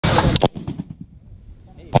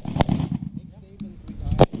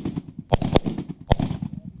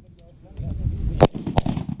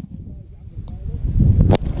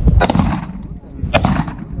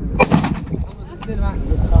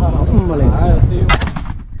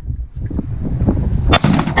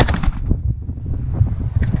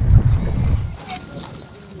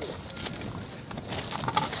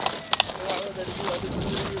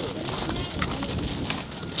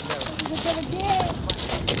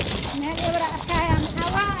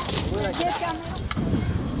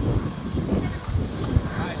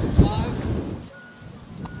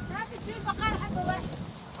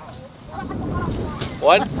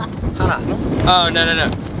One? Oh, no.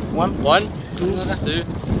 One, two.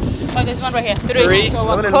 Oh, there's one right here. Three.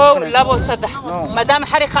 كو لبو صدح. مدام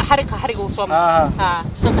حرقة وصوم.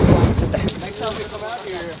 صدح.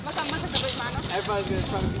 Everybody's gonna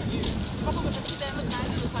try to beat you.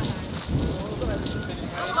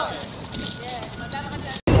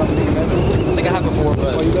 I think I have before,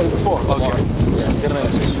 but... Oh, you done it before? Okay. Yes, get a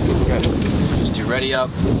Just do ready up,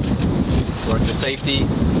 work to safety,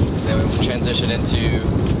 then we will transition into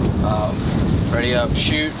ready up,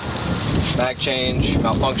 shoot, back change,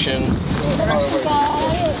 malfunction. The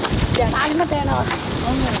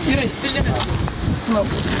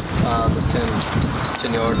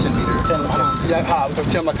 10 yard, 10 meter.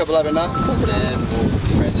 Then we'll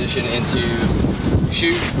transition into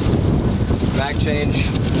shoot, back change,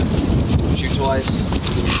 shoot twice,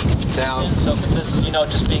 down. And so with this,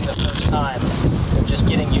 just being the first time, just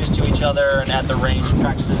getting used to each other and at the range,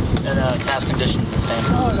 practices and task conditions and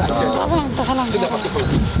standards.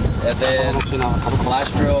 And then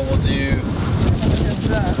last drill we'll do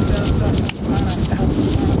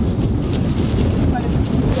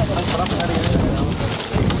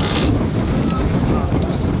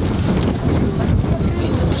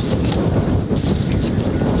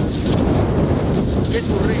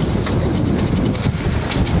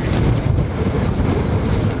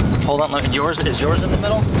Hold on, is yours in the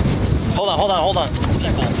middle? Hold on.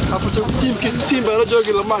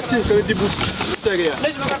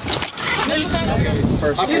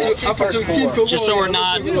 Just so we're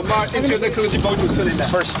not.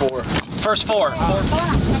 First four.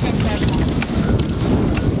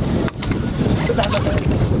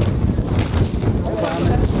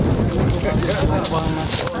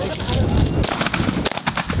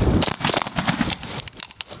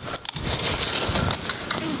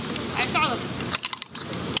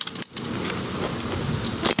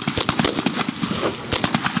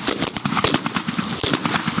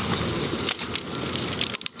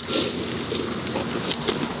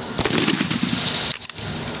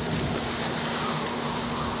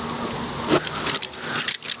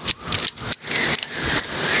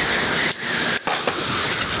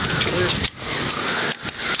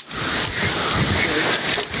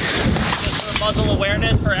 Muzzle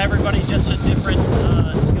awareness for everybody, just a different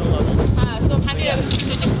skill level.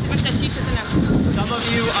 Some of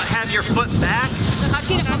you have your foot back.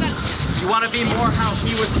 You want to be more how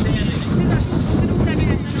he was standing.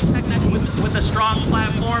 With a strong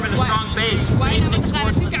platform and a strong base, facing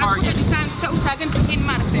towards the target.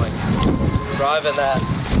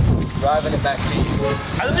 Driving it back to you.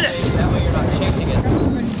 That way you're not chasing it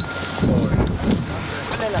forward.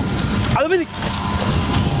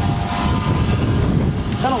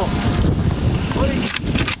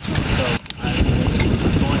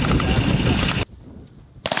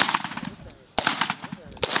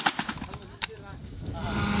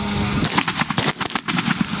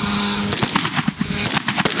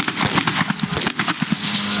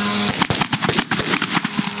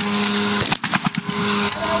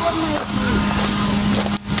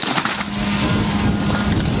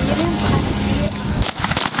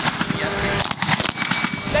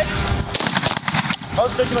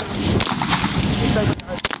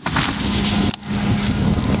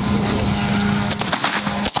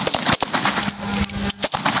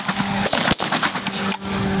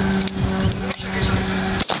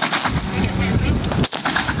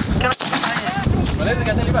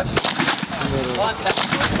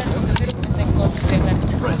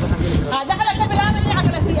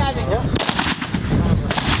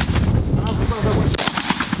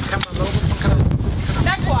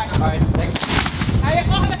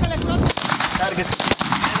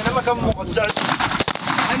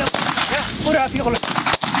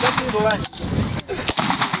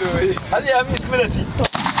 هذه أميس ملتي.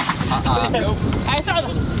 هاي سعودة.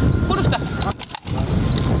 كل افتح.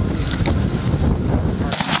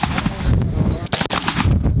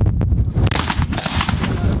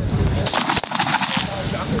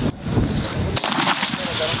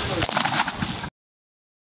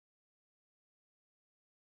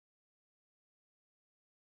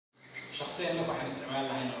 شخصيا ما بحن استعمال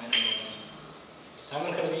لهنا وين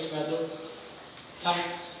تعمل كلامي ما دو تم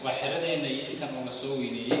وحرده إني أنت ما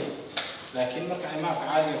مسويني لكن مركح معك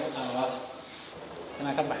عادي وطلبات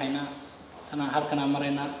أنا كبر حينا أنا هل كنا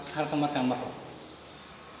مرينا هل كنا مركان مرة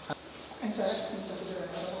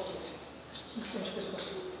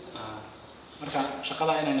مركا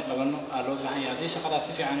شغلة إننا نقبلنا ألود لهاي هذه شغلة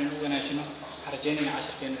سفي عن الوجنا شنو حرجينا عشر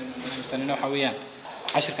كين مستنينا وحويان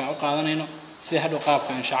عشر كان أوقاتنا إنه سهل وقاب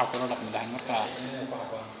كان شعب كله رقم ده مركا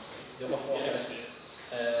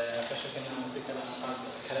فشكلنا موسيقى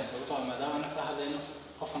كلام سويتها ما دام أنا هذا إنه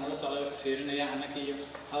qofna la socdo wuxuu fiirinaya annaka iyo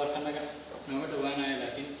hadalkanaga nooma dhawaanayo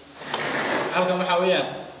laakiin halkan waxa weeyaan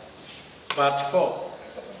part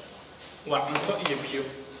 4 waa cunto iyo biyo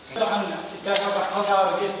waxaan istaagaa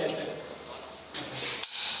halkaa geeska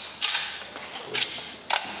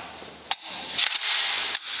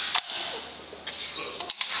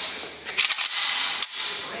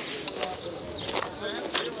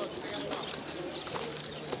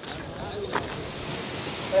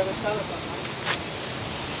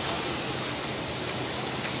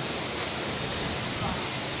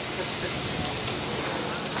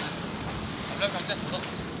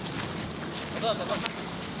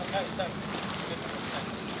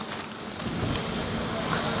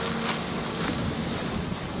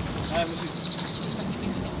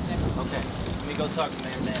Okay, let me go talk to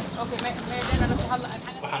Mayor Dan. Okay, Mayor Dan,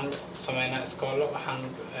 waxaan sameynaa iskoolo waxaan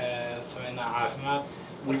sameynaa caafimaad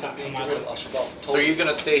So are you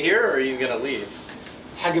gonna stay here or are you gonna leave?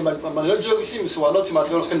 حاجة ما نرجع جسيم سوالاتي ما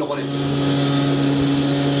تقدرش كنا قريسي.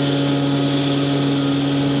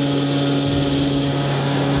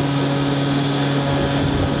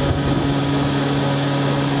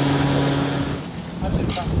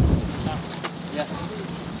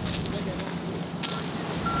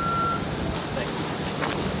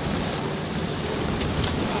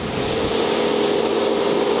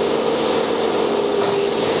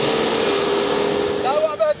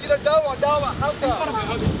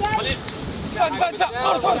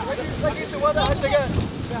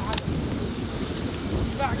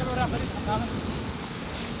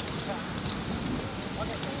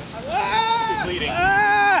 Bleeding.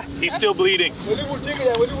 He's still bleeding.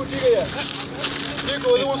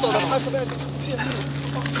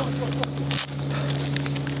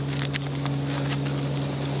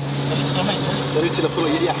 سريرتي لفوق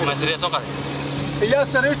يدي يا حبيبي. سريع سوق يا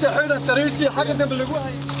سريرتي حيلة سريرتي حاجة دم اللي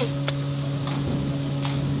جواها.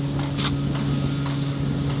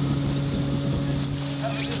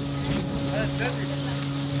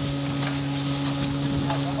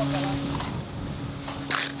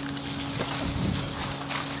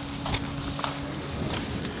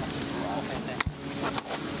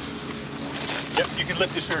 Yep, you can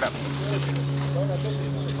lift his shirt up.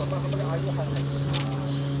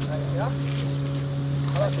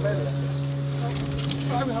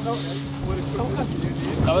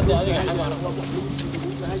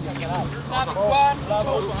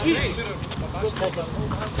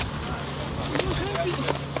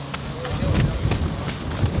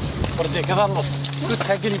 وردي كذا النص كنت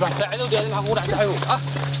هاجلي بان ساعده ودي هذه معقول على ساعده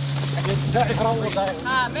داعي فرامل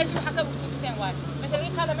ماشي حتى بسين واحد مثلا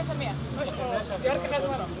ايه هذا مثلا 100 ديارك كاس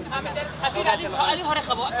مره اكيد هذه هوري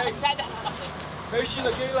خبو تساعد احنا ماشي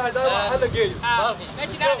لقي لها دواء هذا جاي.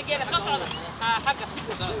 ماشي قاعد لقي لك صعد حقه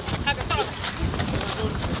صعد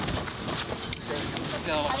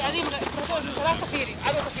هذه ثلاث كثيرين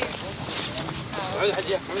عدد كثير عود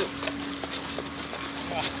حجي عود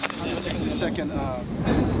 60 seconds.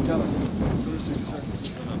 60 seconds.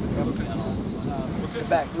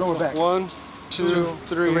 Back, lower back. 1, 2,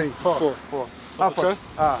 3, 4. Okay.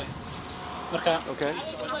 مركا Okay. اوكي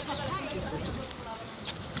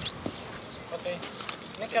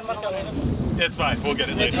نكمل مركا It's fine. We'll get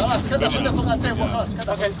it later. خلاص كذا احنا فقطين وخلاص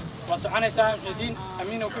كذا. اوكي وانت انا ساعه جديد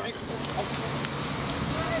امين وكحك